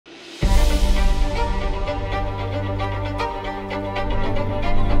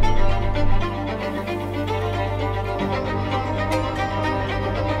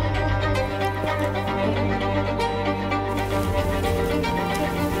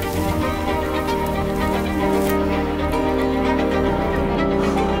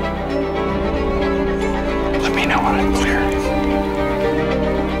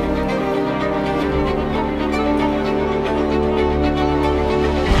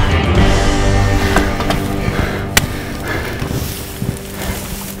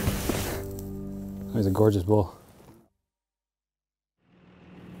gorgeous bull.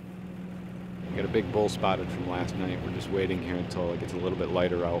 We got a big bull spotted from last night. We're just waiting here until it gets a little bit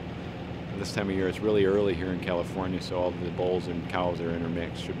lighter out. This time of year, it's really early here in California, so all the bulls and cows are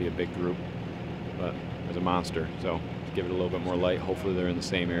intermixed. Should be a big group, but there's a monster. So to give it a little bit more light, hopefully they're in the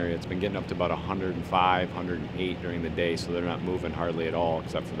same area. It's been getting up to about 105, 108 during the day, so they're not moving hardly at all,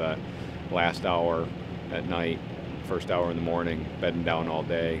 except for that last hour at night, first hour in the morning, bedding down all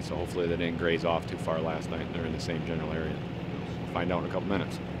day. So hopefully they didn't graze off too far last night and they're in the same general area. We'll find out in a couple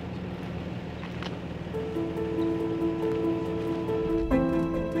minutes.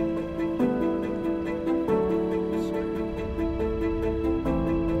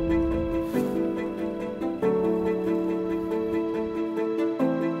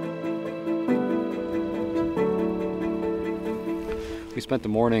 We spent the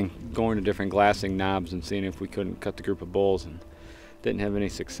morning going to different glassing knobs and seeing if we couldn't cut the group of bulls, and didn't have any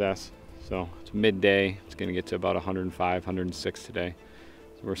success. So it's midday, it's going to get to about 105, 106 today.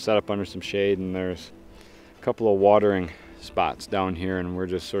 So we're set up under some shade, and there's a couple of watering spots down here, and we're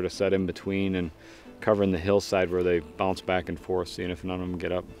just sort of set in between and covering the hillside where they bounce back and forth, seeing if none of them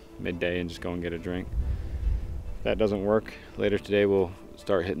get up midday and just go and get a drink. If that doesn't work, later today we'll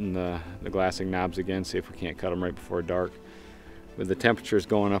start hitting the glassing knobs again, see if we can't cut them right before dark. With the temperatures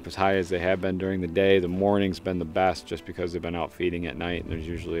going up as high as they have been during the day, the morning's been the best just because they've been out feeding at night, and there's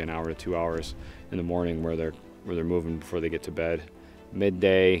usually an hour to 2 hours in the morning where they're moving before they get to bed.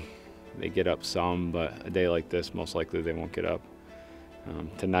 Midday, they get up some, but a day like this, most likely they won't get up.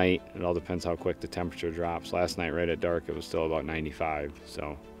 Tonight, it all depends how quick the temperature drops. Last night, right at dark, it was still about 95,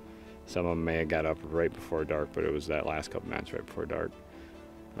 so some of them may have got up right before dark, but it was that last couple minutes right before dark.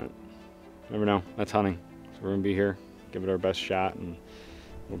 But never know, that's hunting. So we're gonna be here, give it our best shot, and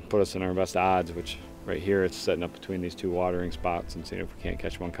will put us in our best odds, which right here it's setting up between these two watering spots and seeing if we can't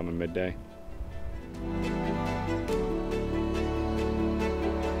catch one coming midday.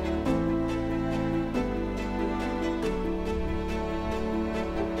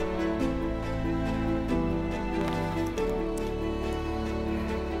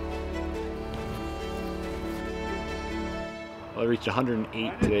 Well, I reached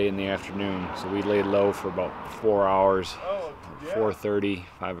 108 today in the afternoon, so we laid low for about 4 hours. 4:30,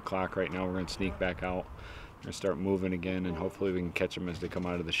 5 o'clock right now. We're going to sneak back out. We're going to start moving again, and hopefully we can catch them as they come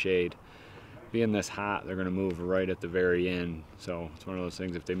out of the shade. Being this hot, they're going to move right at the very end. So it's one of those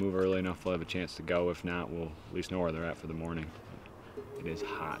things, if they move early enough, we'll have a chance to go. If not, we'll at least know where they're at for the morning. It is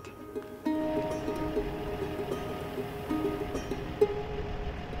hot.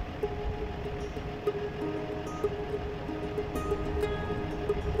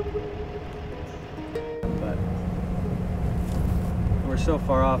 We're so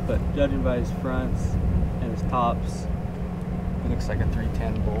far off, but judging by his fronts and his tops, he looks like a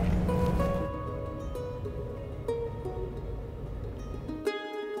 310 bull.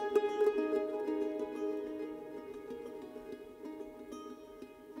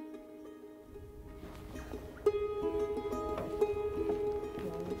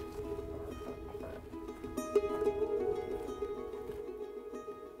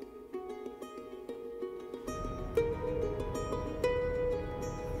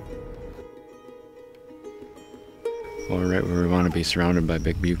 Well, we're right where we want to be, surrounded by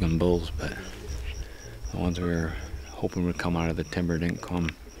big bugling bulls, but the ones we were hoping would come out of the timber didn't come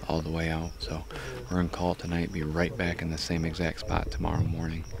all the way out. So we're going to call it tonight, be right back in the same exact spot tomorrow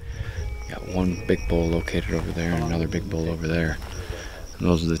morning. We got one big bull located over there and another big bull over there. And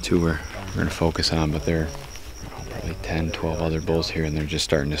those are the two we're going to focus on, but there are probably 10, 12 other bulls here, and they're just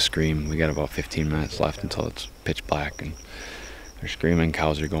starting to scream. We got about 15 minutes left until it's pitch black, and they're screaming,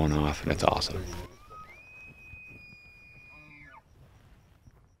 cows are going off, and it's awesome.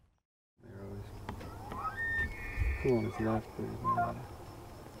 Who on his left?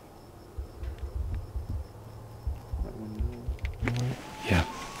 Yeah.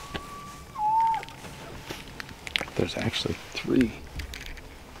 There's actually 3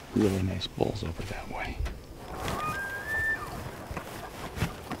 really nice bulls over that way.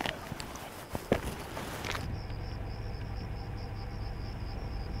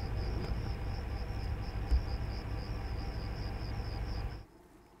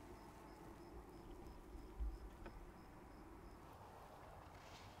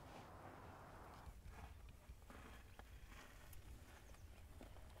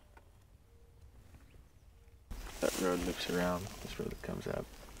 That road loops around, this road that comes up.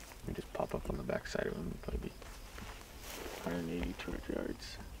 We just pop up on the back side of them, probably be 180, 200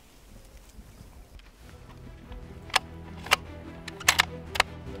 yards.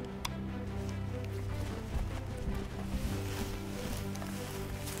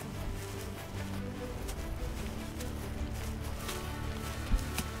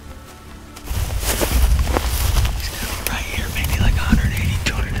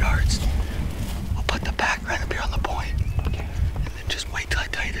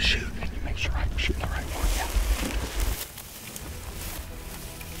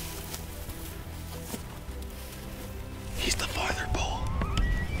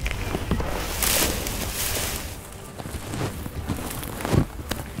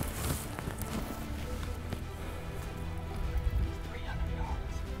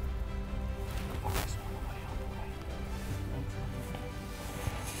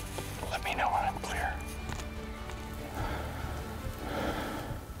 Let me know when I'm clear.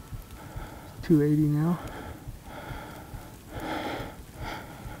 280 now.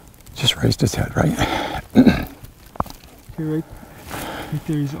 Just raised his head, right? Okay, right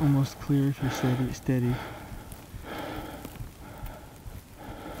there is almost clear if you're steady.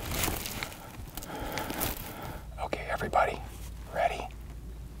 Okay, everybody, ready?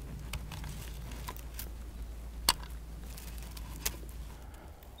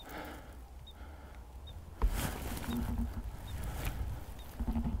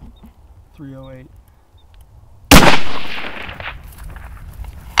 .308.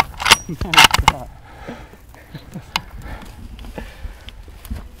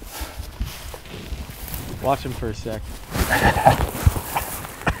 Watch him for a sec.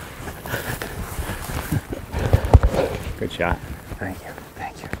 Good shot. Thank you,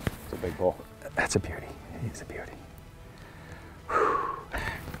 thank you. It's a big bull. That's a beauty. He's a beauty.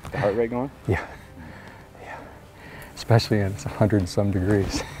 The heart rate going? Yeah, yeah. Especially when it's 100 and some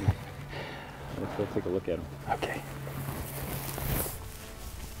degrees. Let's go take a look at him. Okay.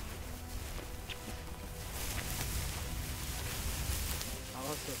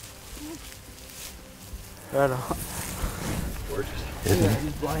 Right on. Gorgeous. Isn't it?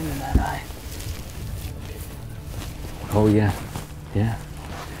 He's blind in that eye. Oh yeah, yeah.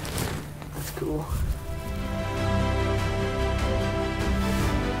 That's cool.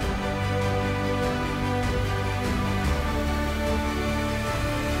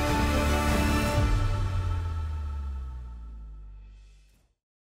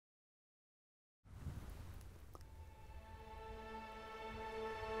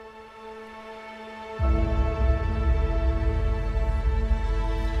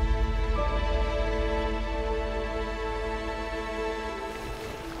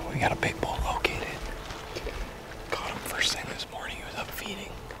 We got a big bull located. Caught him first thing this morning. He was up feeding.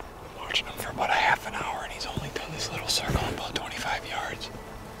 Watching him for about a half an hour, and he's only done this little circle about 25 yards.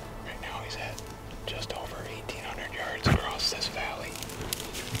 Right now he's at just over 1,800 yards across this valley.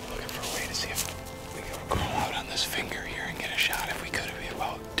 Looking for a way to see if we can crawl out on this finger here and get a shot. If we could, it'd be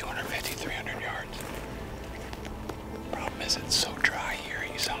about 250, 300 yards. Problem is, it's so dry here.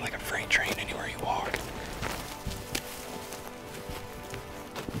 You sound like a freight train anywhere you walk.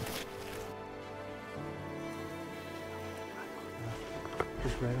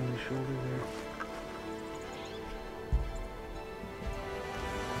 Just right on his shoulder there.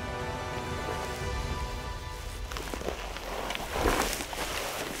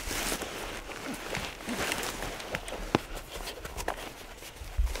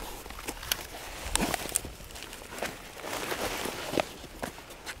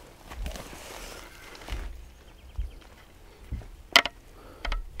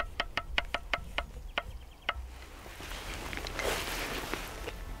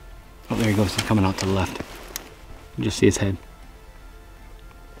 Oh, there he goes. He's coming out to the left. You just see his head.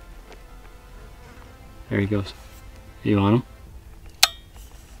 There he goes. You on him?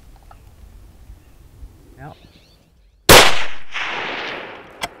 Yep.